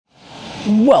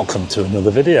Welcome to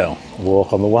another video,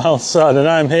 Walk on the Wild Side, and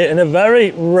I'm here in a very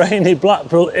rainy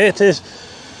Blackpool. It's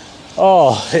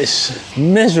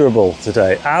miserable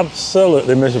today,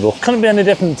 absolutely miserable. Couldn't be any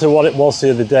different to what it was the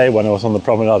other day when I was on the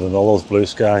promenade and all those blue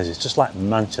skies. It's just like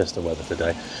Manchester weather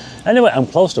today. Anyway, I'm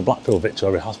close to Blackpool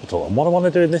Victoria Hospital, and what I want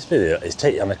to do in this video is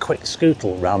take you on a quick scooter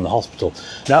around the hospital.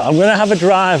 Now, I'm going to have a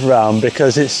drive round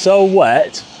because it's so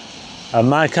wet and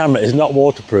my camera is not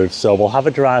waterproof, so we'll have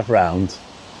a drive round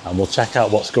and we'll check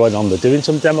out what's going on. They're doing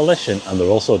some demolition and they're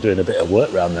also doing a bit of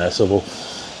work around there, so we'll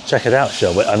check it out,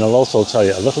 shall we? And I'll also tell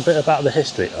you a little bit about the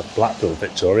history of Blackpool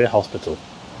Victoria Hospital.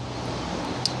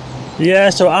 Yeah,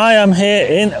 so I am here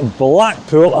in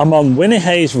Blackpool. I'm on Winnie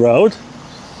Hayes Road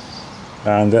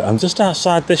and I'm just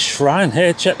outside this shrine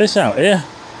here. Check this out here.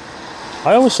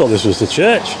 I always thought this was the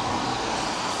church.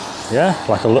 Yeah,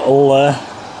 like a little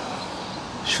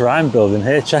shrine building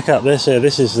here. Check out this here.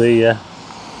 This is the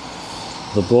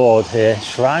board here.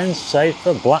 Shrine safe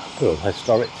for Blackpool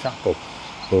Historic Chapel.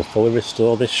 We'll fully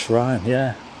restore this shrine.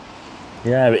 Yeah,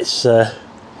 it's I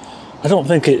don't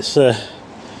think it's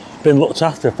been looked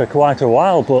after for quite a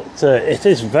while, but it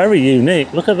is very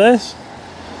unique. Look at this,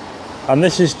 and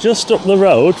this is just up the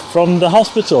road from the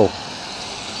hospital.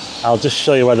 I'll just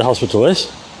show you where the hospital is.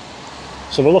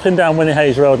 So we're looking down Winnie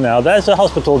Hayes Road now. There's the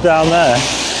hospital down there,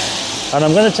 and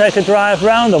I'm going to take a drive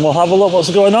round and we'll have a look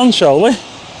what's going on, shall we?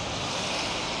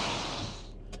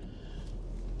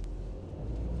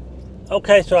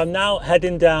 Okay, so I'm now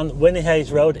heading down Winnie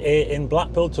Hayes Road here in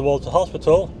Blackpool towards the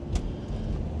hospital.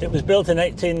 It was built in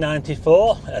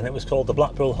 1894 and it was called the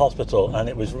Blackpool Hospital, and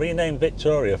it was renamed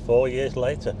Victoria 4 years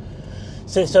later.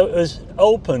 So it was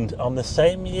opened on the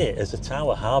same year as the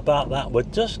tower. How about that? We're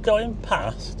just going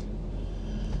past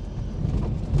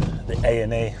the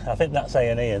A&E. I think that's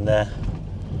A&E in there.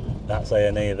 That's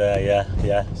A&E there,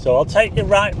 yeah. So I'll take you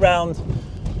right round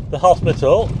the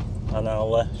hospital and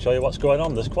I'll show you what's going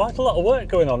on. There's quite a lot of work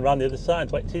going on around the other side.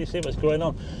 Wait till you see what's going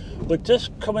on. We're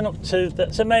just coming up to,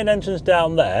 that's the main entrance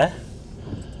down there.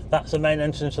 That's the main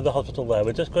entrance to the hospital there.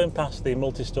 We're just going past the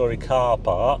multi-storey car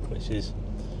park, which is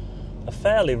a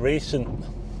fairly recent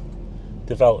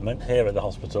development here at the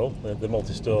hospital, the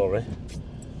multi-storey.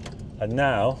 And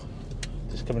now,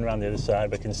 just coming around the other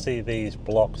side, we can see these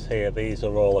blocks here. These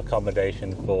are all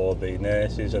accommodation for the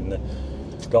nurses and the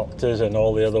doctors and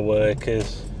all the other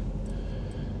workers.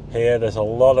 Here there's a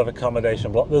lot of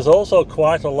accommodation blocks. There's also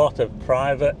quite a lot of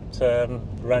private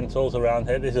rentals around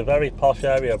here. This is a very posh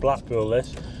area, Blackpool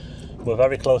this. We're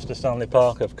very close to Stanley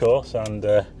Park, of course, and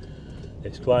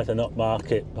it's quite an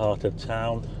upmarket part of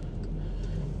town.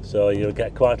 So you'll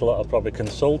get quite a lot of probably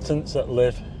consultants that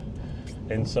live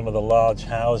in some of the large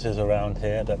houses around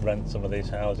here that rent some of these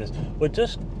houses. We're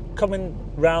just coming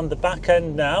round the back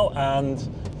end now, and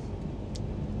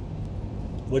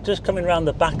we're just coming around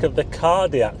the back of the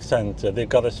cardiac centre. They've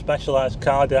got a specialised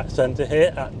cardiac centre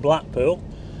here at Blackpool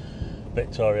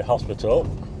Victoria Hospital.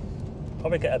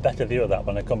 Probably get a better view of that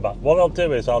when I come back. What I'll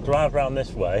do is I'll drive around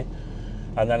this way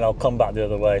and then I'll come back the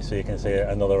other way so you can see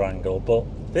another angle. But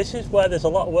this is where there's a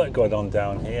lot of work going on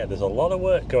down here. There's a lot of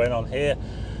work going on here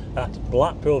at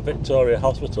Blackpool Victoria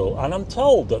Hospital, and I'm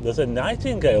told that there's a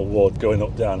Nightingale ward going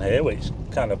up down here, which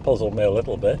kind of puzzled me a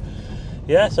little bit.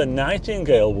 Yes, a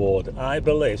Nightingale ward, I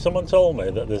believe. Someone told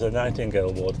me that there's a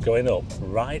Nightingale ward going up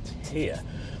right here.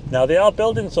 Now, they are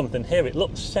building something here. It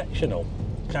looks sectional,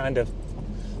 kind of,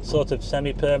 sort of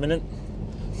semi-permanent.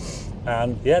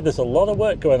 And yeah, there's a lot of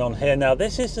work going on here. Now,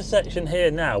 this is the section here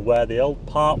now where the old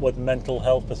Parkwood mental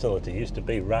health facility used to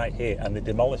be, right here, and they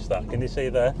demolished that. Can you see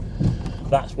there?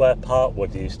 That's where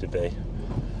Parkwood used to be.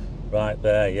 Right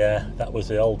there, yeah, that was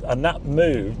the old, and that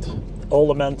moved. All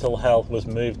the mental health was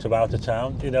moved to out of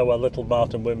town. You know where Little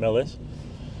Martin Windmill is?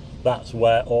 That's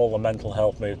where all the mental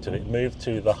health moved to. It moved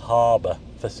to the harbour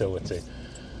facility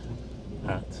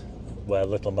at where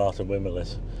Little Martin Windmill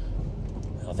is.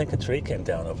 I think a tree came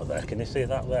down over there. Can you see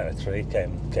that there? A tree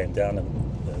came down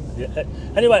and yeah.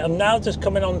 Anyway, I'm now just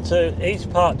coming on to East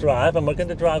Park Drive, and we're going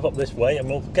to drive up this way and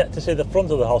we'll get to see the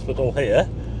front of the hospital here.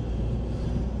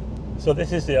 So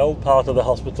this is the old part of the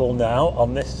hospital now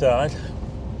on this side.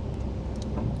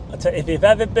 If you've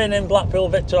ever been in Blackpool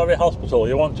Victoria Hospital,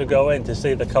 you want to go in to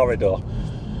see the corridor,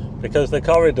 because the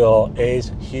corridor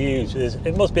is huge.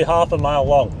 It must be half a mile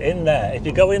long in there. If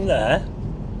you go in there,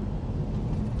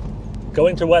 go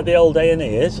into where the old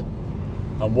A&E is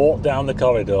and walk down the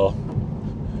corridor.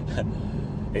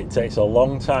 It takes a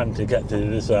long time to get to the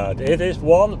other side. It is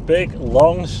one big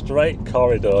long straight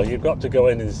corridor. You've got to go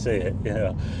in and see it, you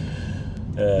know.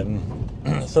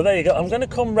 So there you go. I'm going to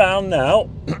come round now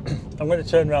I'm going to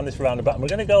turn around this roundabout and we're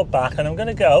going to go back, and I'm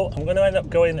going to end up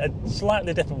going a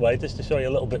slightly different way just to show you a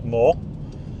little bit more.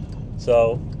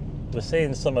 So we're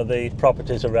seeing some of the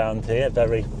properties around here,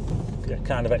 very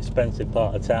kind of expensive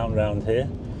part of town around here.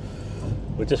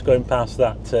 We're just going past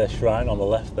that shrine on the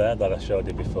left there that I showed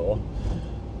you before.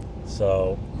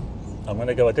 So I'm going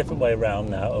to go a different way around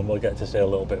now and we'll get to see a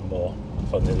little bit more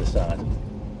from the other side.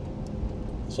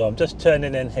 So I'm just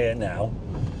turning in here now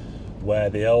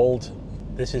where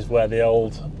this is where the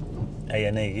old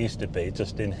A&E used to be,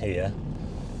 just in here.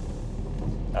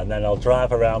 And then I'll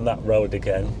drive around that road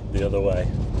again the other way.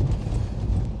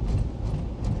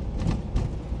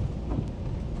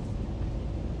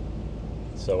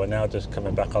 So we're now just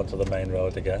coming back onto the main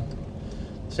road again.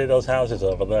 See those houses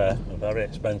over there? Very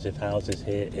expensive houses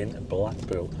here in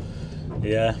Blackpool.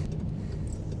 Yeah.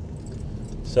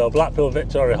 So Blackpool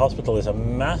Victoria Hospital is a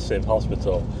massive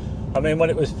hospital. I mean, when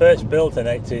it was first built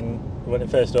when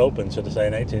it first opened, should I say,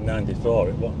 in 1894,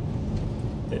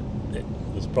 it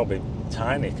was probably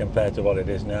tiny compared to what it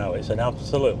is now. It's an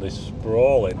absolutely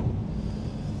sprawling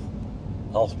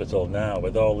hospital now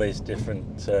with all these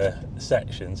different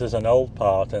sections. There's an old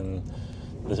part and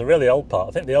there's a really old part.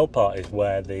 I think the old part is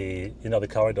where the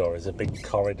corridor is. A big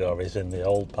corridor is in the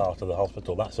old part of the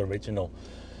hospital. That's original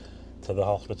to the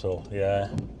hospital, yeah.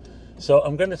 So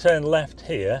I'm going to turn left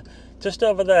here. Just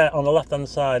over there on the left hand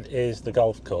side is the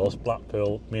golf course,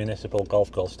 Blackpool Municipal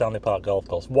Golf Course, Stanley Park Golf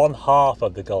Course. One half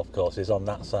of the golf course is on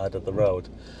that side of the road.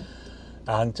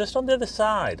 And just on the other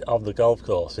side of the golf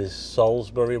course is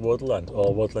Salisbury Woodland,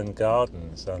 or Woodland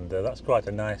Gardens, and that's quite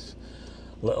a nice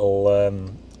little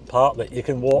park that you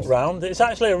can walk round. It's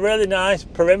actually a really nice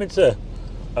perimeter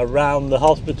around the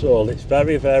hospital. It's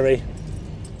very, very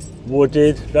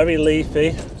wooded, very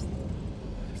leafy.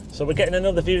 So we're getting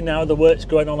another view now of the works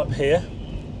going on up here.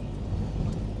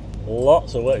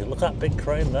 Lots of work. Look at that big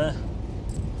crane there.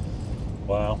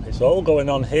 Wow, it's all going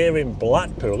on here in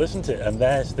Blackpool, isn't it? And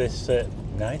there's this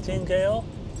Nightingale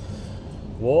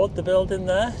ward, the building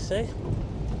there. See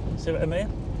what I mean?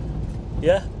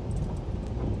 Yeah.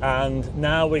 And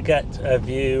now we get a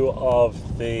view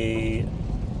of the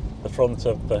front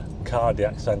of the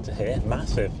cardiac centre here.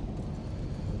 Massive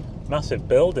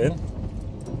building.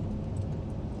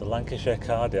 The Lancashire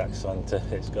Cardiac Centre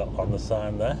it's got on the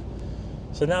sign there.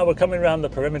 So now we're coming around the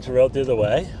perimeter road the other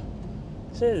way.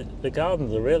 See, the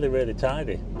gardens are really, really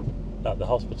tidy at the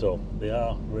hospital. They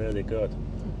are really good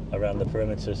around the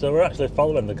perimeter. So we're actually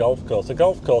following the golf course. The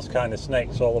golf course kind of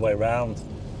snakes all the way around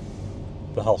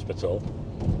the hospital,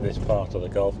 this part of the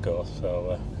golf course.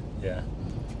 So yeah.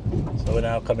 So we're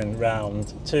now coming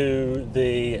round to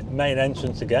the main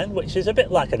entrance again, which is a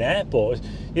bit like an airport.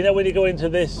 You know, when you go into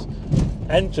this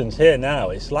entrance here now,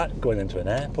 it's like going into an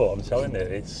airport, I'm telling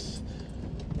you.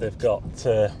 They've got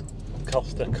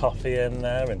Costa Coffee in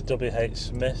there and WH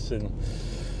Smith's and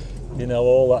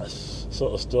all that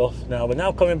sort of stuff. Now we're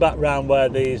now coming back round where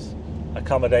these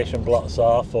accommodation blocks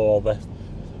are for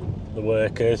the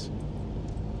workers.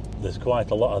 There's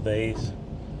quite a lot of these.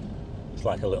 It's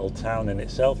like a little town in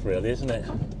itself, really, isn't it?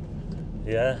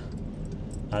 Yeah.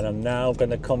 And I'm now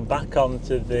going to come back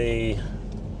onto the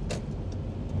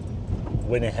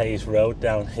Winnie Hayes Road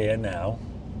down here now,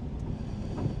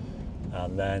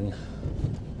 and then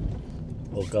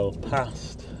we'll go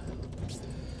past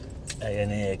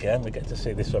A&E again. We get to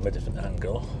see this from a different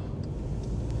angle.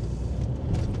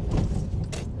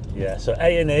 Yeah, so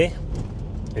A&E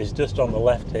is just on the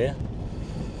left here,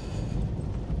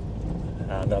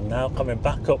 and I'm now coming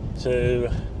back up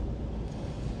to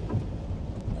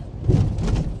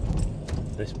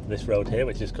this road here,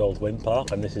 which is called Wynn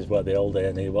Park, and this is where the old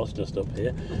A&E was, just up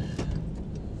here.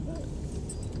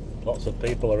 Lots of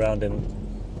people around in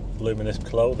luminous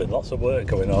clothing, lots of work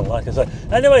going on, like I said.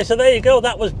 Anyway, so there you go,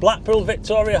 that was Blackpool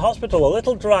Victoria Hospital, a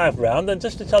little drive round, and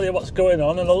just to tell you what's going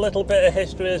on and a little bit of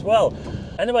history as well.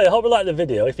 Anyway, I hope you liked the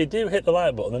video. If you do, hit the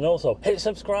like button and also hit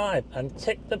subscribe and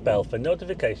tick the bell for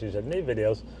notifications of new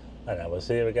videos, and I will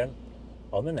see you again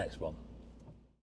on the next one.